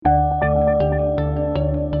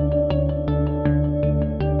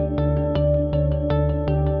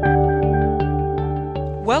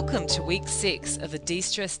Welcome to week 6 of the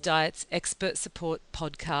De-Stress Diet's Expert Support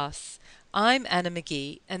podcasts. I'm Anna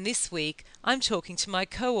McGee, and this week I'm talking to my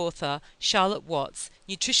co-author Charlotte Watts,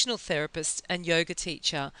 nutritional therapist and yoga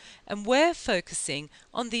teacher, and we're focusing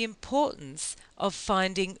on the importance of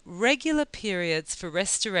finding regular periods for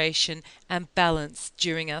restoration and balance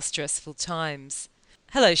during our stressful times.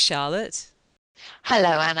 Hello, Charlotte.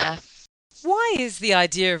 Hello, Anna. Why is the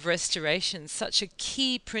idea of restoration such a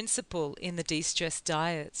key principle in the de-stress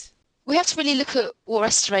diet? We have to really look at what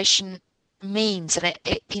restoration means, and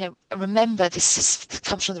remember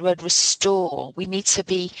comes from the word restore. We need to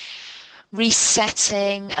be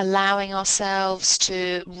resetting, allowing ourselves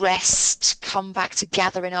to rest, come back to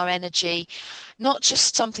gather in our energy, not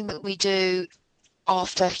just something that we do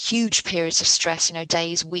after huge periods of stress,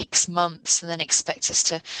 days, weeks, months, and then expect us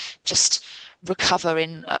to just recover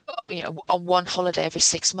in on one holiday every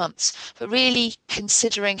 6 months, but really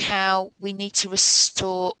considering how we need to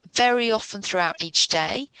restore very often throughout each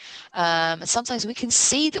day, and sometimes we can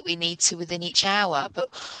see that we need to within each hour, but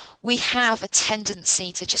we have a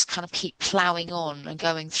tendency to just kind of keep plowing on and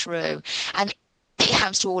going through, and it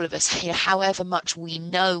happens to all of us. However much we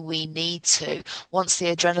know we need to, once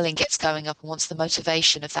the adrenaline gets going up and once the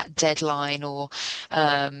motivation of that deadline or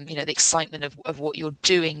the excitement of what you're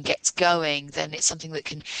doing gets going, then it's something that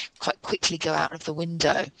can quite quickly go out of the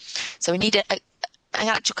window. So we need an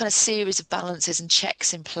actual kind of series of balances and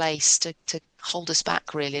checks in place to hold us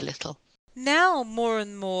back really a little. Now, more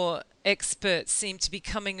and more experts seem to be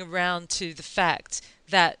coming around to the fact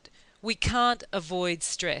that we can't avoid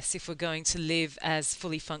stress if we're going to live as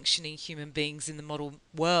fully functioning human beings in the modern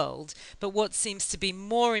world. But what seems to be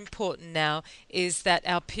more important now is that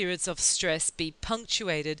our periods of stress be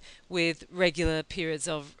punctuated with regular periods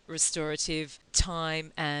of restorative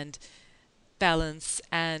time and balance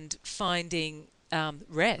and finding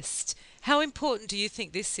rest. How important do you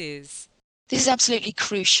think this is? This is absolutely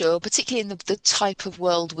crucial, particularly in the type of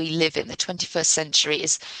world we live in. The 21st century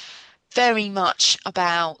is very much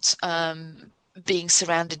about being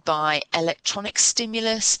surrounded by electronic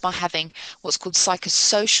stimulus, by having what's called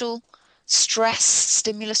psychosocial stress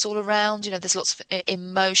stimulus all around. There's lots of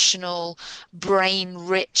emotional,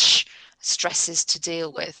 brain-rich stresses to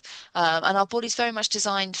deal with, and our body's very much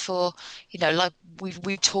designed for, like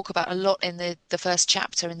we talk about a lot in the first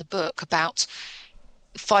chapter in the book about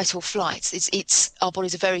fight or flight. It's our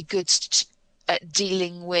bodies are very good at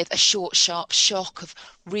dealing with a short, sharp shock of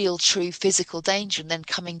real, true physical danger and then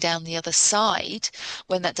coming down the other side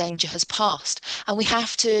when that danger has passed. And we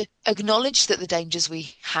have to acknowledge that the dangers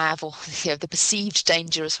we have, or the perceived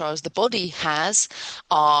danger as far as the body has,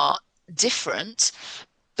 are different,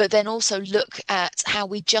 but then also look at how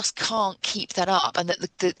we just can't keep that up, and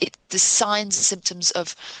that the signs and symptoms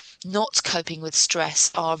of not coping with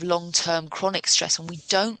stress are of long-term chronic stress, and we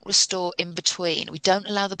don't restore in between. We don't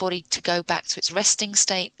allow the body to go back to its resting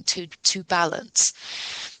state to balance.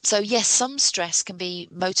 So yes, some stress can be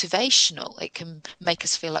motivational. It can make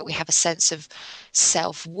us feel like we have a sense of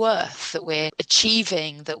self-worth, that we're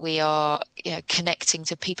achieving, that we are, connecting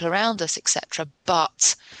to people around us, etc.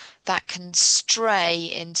 But that can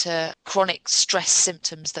stray into chronic stress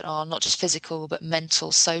symptoms that are not just physical, but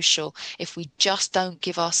mental, social, if we just don't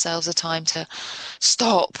give ourselves a time to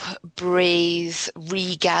stop, breathe,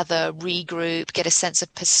 regather, regroup, get a sense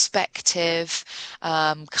of perspective,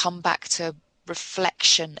 come back to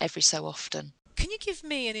reflection every so often. Can you give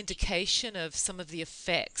me an indication of some of the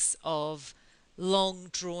effects of long,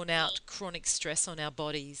 drawn out chronic stress on our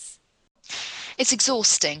bodies? It's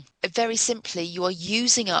exhausting. Very simply, you are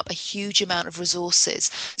using up a huge amount of resources.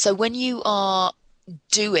 So when you are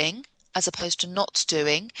doing, as opposed to not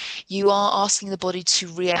doing, you are asking the body to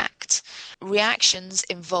react. Reactions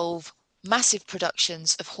involve massive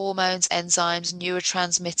productions of hormones, enzymes,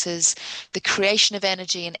 neurotransmitters, the creation of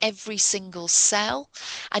energy in every single cell.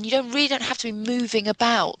 And you really don't have to be moving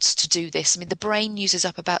about to do this. I mean, the brain uses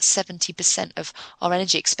up about 70% of our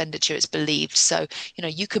energy expenditure, it's believed. So,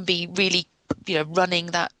 you can be really, running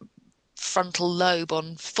that frontal lobe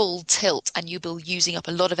on full tilt, and you'll be using up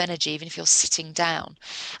a lot of energy even if you're sitting down.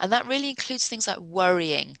 And that really includes things like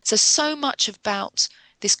worrying. So much about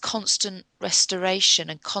this constant restoration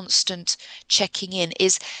and constant checking in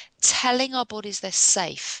is telling our bodies they're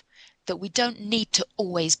safe, that we don't need to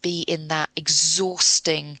always be in that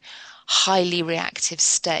exhausting, highly reactive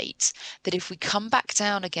state, that if we come back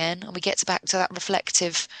down again and we get back to that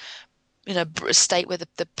reflective, state where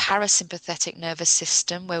the parasympathetic nervous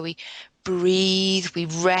system, where we breathe, we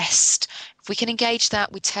rest. If we can engage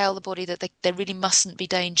that, we tell the body that there really mustn't be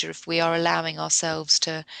danger if we are allowing ourselves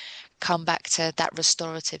to come back to that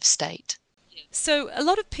restorative state. So, a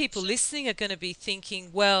lot of people listening are going to be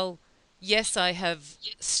thinking, well, yes, I have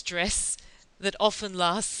stress that often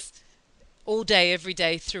lasts all day, every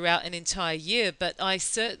day throughout an entire year, but I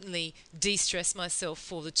certainly de stress myself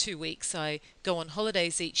for the 2 weeks I go on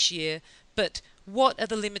holidays each year. But what are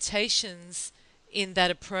the limitations in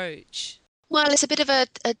that approach? Well, it's a bit of a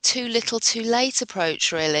too little, too late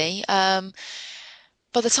approach, really.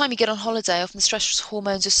 By the time you get on holiday, often the stress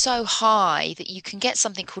hormones are so high that you can get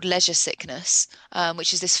something called leisure sickness,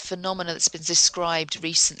 which is this phenomenon that's been described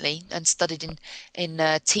recently and studied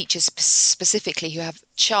in teachers specifically who have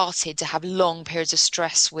charted to have long periods of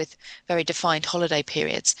stress with very defined holiday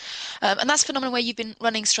periods. And that's a phenomenon where you've been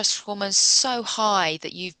running stress hormones so high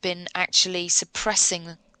that you've been actually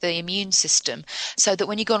suppressing the immune system, so that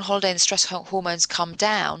when you go on holiday and the stress hormones come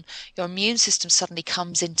down, your immune system suddenly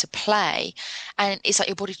comes into play, and it's like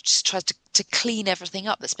your body just tries to clean everything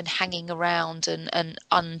up that's been hanging around and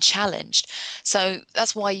unchallenged. So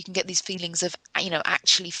that's why you can get these feelings of,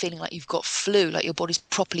 actually feeling like you've got flu, like your body's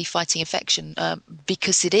properly fighting infection,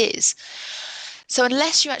 because it is. So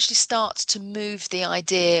unless you actually start to move the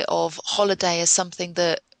idea of holiday as something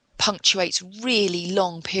that punctuates really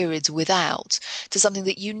long periods without, to something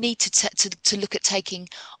that you need to look at taking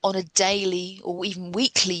on a daily or even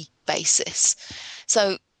weekly basis.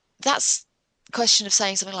 So that's a question of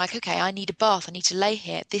saying something like, okay, I need a bath, I need to lay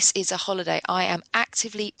here. This is a holiday. I am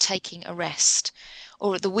actively taking a rest.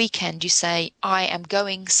 Or at the weekend, you say, I am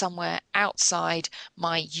going somewhere outside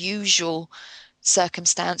my usual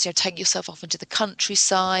circumstance. Take yourself off into the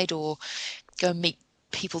countryside or go and meet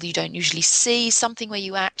people you don't usually see, something where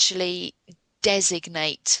you actually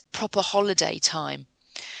designate proper holiday time.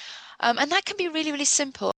 And that can be really, really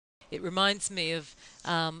simple. It reminds me of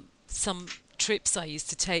some trips I used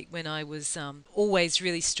to take when I was always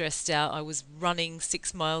really stressed out. I was running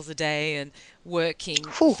 6 miles a day and working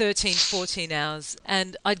Whew. 13, 14 hours.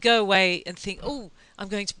 And I'd go away and think, oh, I'm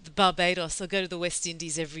going to Barbados. I'll go to the West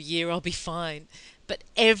Indies every year. I'll be fine. But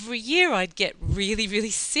every year I'd get really,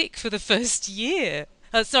 really sick for the first year.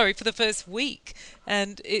 Sorry, for the first week.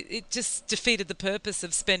 And it just defeated the purpose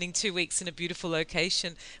of spending 2 weeks in a beautiful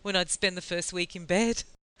location when I'd spend the first week in bed.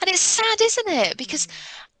 And it's sad, isn't it? Because, Mm.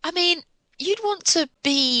 I mean, you'd want to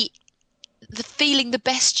be feeling the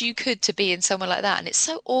best you could to be in somewhere like that. And it's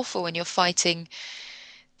so awful when you're fighting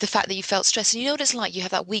the fact that you felt stressed. And you know what it's like? You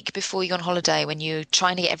have that week before you go on holiday when you're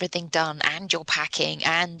trying to get everything done and you're packing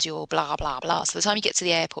and you're blah, blah, blah. So by the time you get to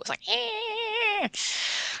the airport, it's like, "Eh."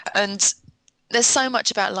 And there's so much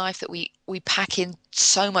about life that we pack in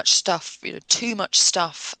so much stuff, too much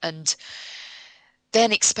stuff, and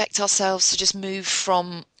then expect ourselves to just move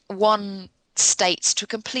from one state to a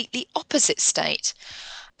completely opposite state.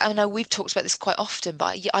 I know we've talked about this quite often,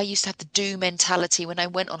 but I used to have the do mentality when I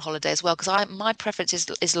went on holiday as well, because I my preference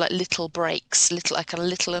is like little breaks, little like a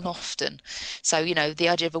little and often. So, the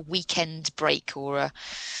idea of a weekend break or a,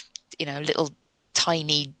 little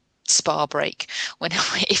tiny spa break when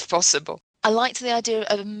if possible. I liked the idea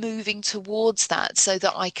of moving towards that so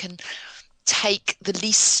that I can take the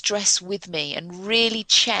least stress with me and really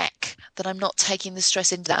check that I'm not taking the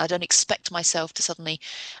stress into that. I don't expect myself to suddenly,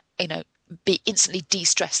 you know, be instantly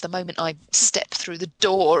de-stressed the moment I step through the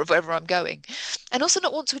door of wherever I'm going, and also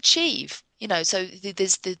not want to achieve. So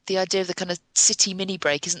there's the idea of the kind of city mini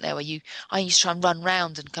break, isn't there? I used to try and run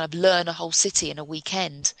round and kind of learn a whole city in a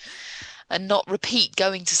weekend and not repeat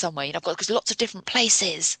going to somewhere. I've got because lots of different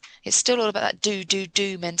places. It's still all about that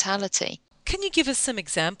do mentality. Can you give us some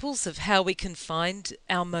examples of how we can find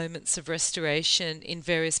our moments of restoration in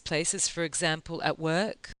various places, for example, at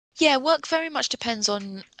work? Yeah, work very much depends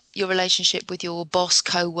on your relationship with your boss,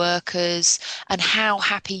 co-workers, and how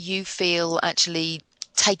happy you feel actually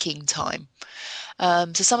taking time.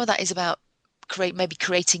 So some of that is about maybe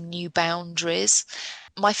creating new boundaries.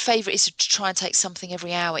 My favorite is to try and take something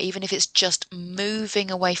every hour, even if it's just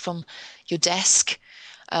moving away from your desk,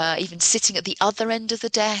 even sitting at the other end of the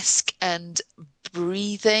desk and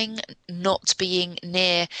breathing, not being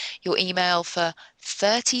near your email for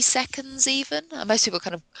 30 seconds even. Most people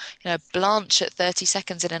kind of, blanch at 30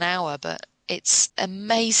 seconds in an hour, but it's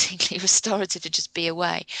amazingly restorative to just be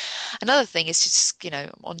away. Another thing is just,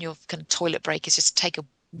 on your kind of toilet break is just take a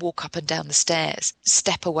walk up and down the stairs,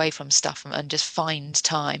 step away from stuff and just find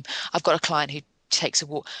time. I've got a client who takes a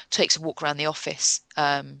walk around the office.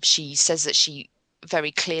 She says that she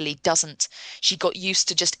very clearly doesn't she got used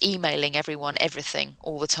to just emailing everyone everything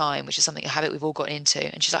all the time, which is something a habit we've all got into.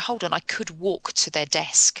 And she's like, hold on, I could walk to their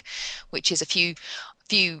desk, which is a few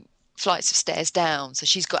flights of stairs down. So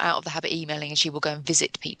she's got out of the habit of emailing and she will go and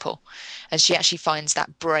visit people. And she actually finds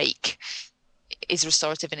that break is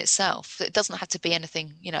restorative in itself. It doesn't have to be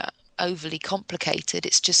anything, overly complicated.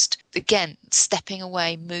 It's just, again, stepping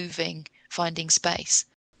away, moving, finding space.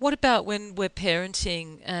 What about when we're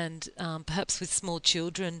parenting and perhaps with small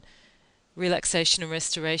children, relaxation and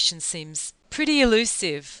restoration seems pretty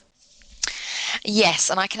elusive? Yes,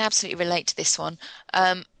 and I can absolutely relate to this one.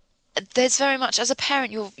 Um, there's very much, as a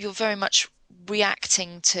parent, you're very much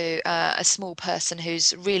reacting to a small person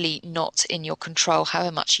who's really not in your control,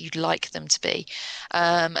 however much you'd like them to be.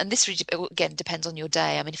 And this really, again, depends on your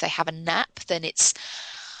day. I mean, if they have a nap, then it's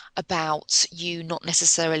about you not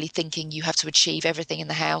necessarily thinking you have to achieve everything in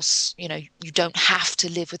the house. You know, you don't have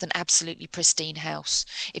to live with an absolutely pristine house.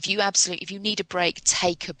 If you need a break,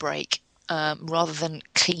 take a break. Rather than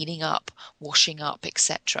cleaning up, washing up,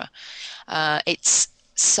 etc. It's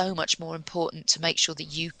so much more important to make sure that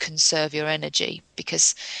you conserve your energy,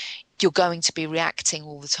 because you're going to be reacting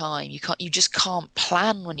all the time. You just can't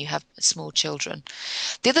plan when you have small children.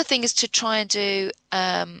 The other thing is to try and do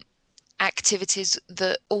activities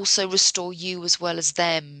that also restore you as well as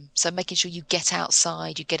them. So making sure you get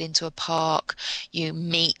outside, you get into a park, you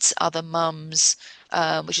meet other mums,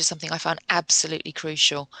 which is something I found absolutely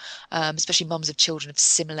crucial, especially mums of children of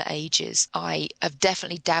similar ages. I have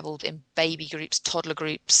definitely dabbled in baby groups, toddler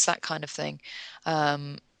groups, that kind of thing.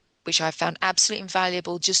 Which I found absolutely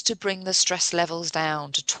invaluable, just to bring the stress levels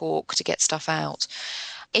down, to talk, to get stuff out.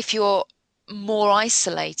 If you're more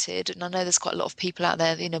isolated, and I know there's quite a lot of people out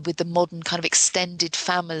there, with the modern kind of extended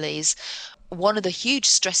families, one of the huge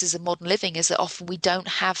stresses of modern living is that often we don't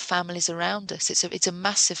have families around us. It's a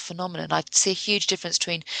massive phenomenon. I see a huge difference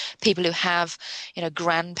between people who have,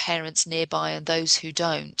 grandparents nearby and those who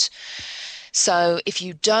don't. So if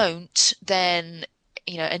you don't, then,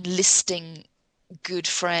 enlisting good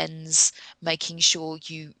friends, making sure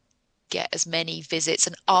you get as many visits,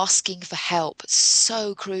 and asking for help. It's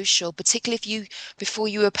so crucial, particularly if before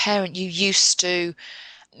you were a parent, you used to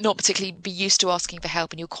not particularly be used to asking for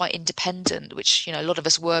help and you're quite independent, which, a lot of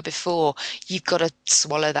us were before. You've got to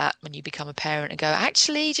swallow that when you become a parent and go,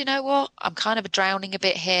 actually, do you know what? I'm kind of drowning a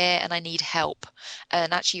bit here and I need help.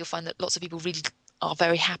 And actually, you'll find that lots of people really are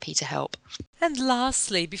very happy to help. And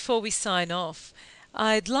lastly, before we sign off,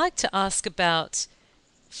 I'd like to ask about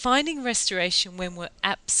finding restoration when we're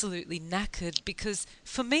absolutely knackered, because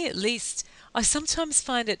for me at least, I sometimes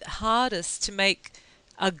find it hardest to make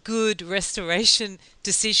a good restoration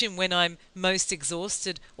decision when I'm most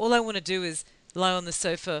exhausted. All I want to do is lie on the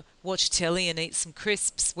sofa, watch telly, and eat some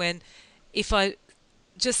crisps. When if I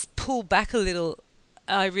just pull back a little,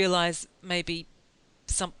 I realize maybe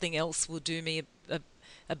something else will do me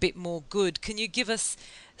a bit more good. Can you give us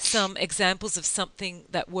some examples of something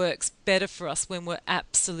that works better for us when we're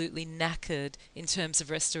absolutely knackered in terms of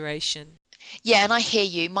restoration? Yeah, and I hear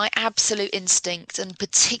you. My absolute instinct, and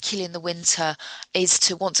particularly in the winter, is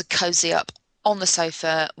to want to cozy up on the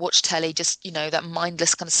sofa, watch telly, just, that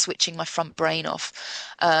mindless kind of switching my front brain off.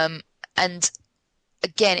 And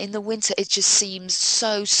again, in the winter, it just seems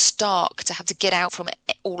so stark to have to get out from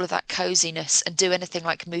all of that coziness and do anything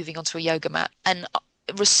like moving onto a yoga mat. And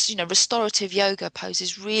restorative yoga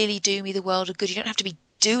poses really do me the world of good. You don't have to be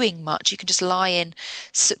doing much. You can just lie in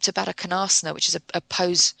Supta Baddha Konasana, which is a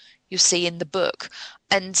pose you'll see in the book,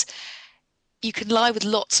 and you can lie with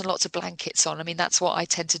lots and lots of blankets on. I mean, that's what I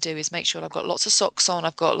tend to do, is make sure I've got lots of socks on,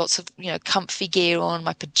 I've got lots of, comfy gear on,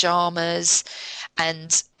 my pajamas,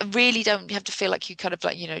 and really don't have to feel like you kind of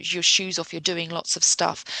like, your shoes off, you're doing lots of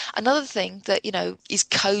stuff. Another thing that, is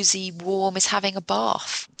cozy, warm, is having a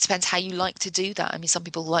bath. It depends how you like to do that. I mean, some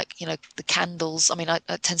people like, the candles. I mean,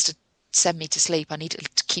 it tends to send me to sleep. I need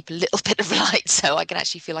to keep a little bit of light so I can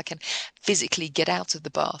actually feel I can physically get out of the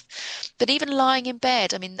bath. But even lying in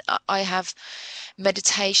bed, I mean, I have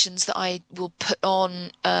meditations that I will put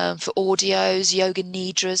on for audios, yoga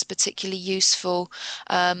nidras, particularly useful,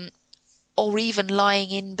 or even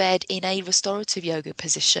lying in bed in a restorative yoga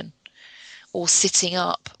position, or sitting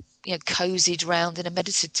up, cozied round in a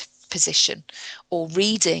meditative position, or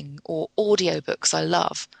reading, or audiobooks I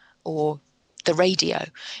love, or the radio,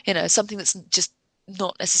 something that's just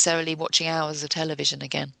not necessarily watching hours of television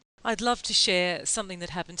again. I'd love to share something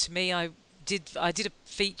that happened to me. I did a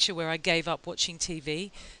feature where I gave up watching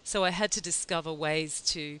TV, so I had to discover ways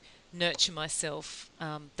to nurture myself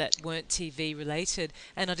that weren't TV related,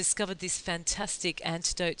 and I discovered this fantastic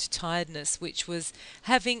antidote to tiredness, which was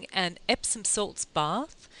having an Epsom salts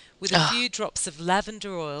bath with a Oh, few drops of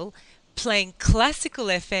lavender oil, playing classical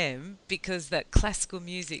FM, because that classical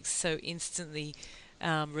music's so instantly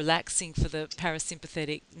relaxing for the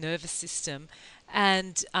parasympathetic nervous system,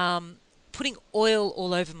 and putting oil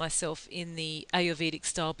all over myself in the Ayurvedic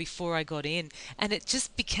style before I got in. And it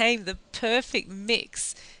just became the perfect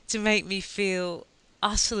mix to make me feel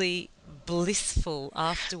utterly blissful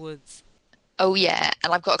afterwards. Oh yeah,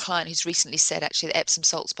 and I've got a client who's recently said actually that Epsom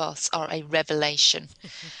salts baths are a revelation.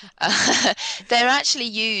 They're actually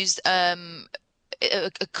used a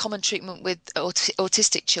common treatment with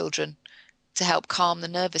autistic children to help calm the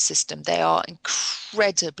nervous system. They are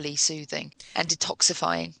incredibly soothing and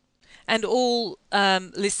detoxifying. And all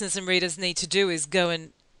listeners and readers need to do is go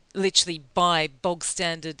and literally buy bog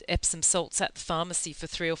standard Epsom salts at the pharmacy for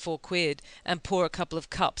 3 or 4 quid and pour a couple of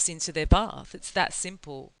cups into their bath. It's that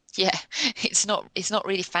simple. Yeah, it's not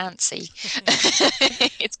really fancy.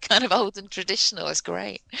 It's kind of old and traditional. It's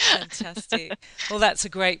great. Fantastic. Well, that's a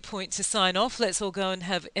great point to sign off. Let's all go and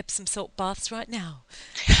have Epsom salt baths right now.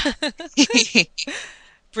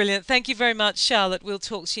 Brilliant. Thank you very much, Charlotte. We'll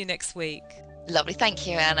talk to you next week. Lovely. Thank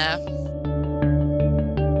you, Anna.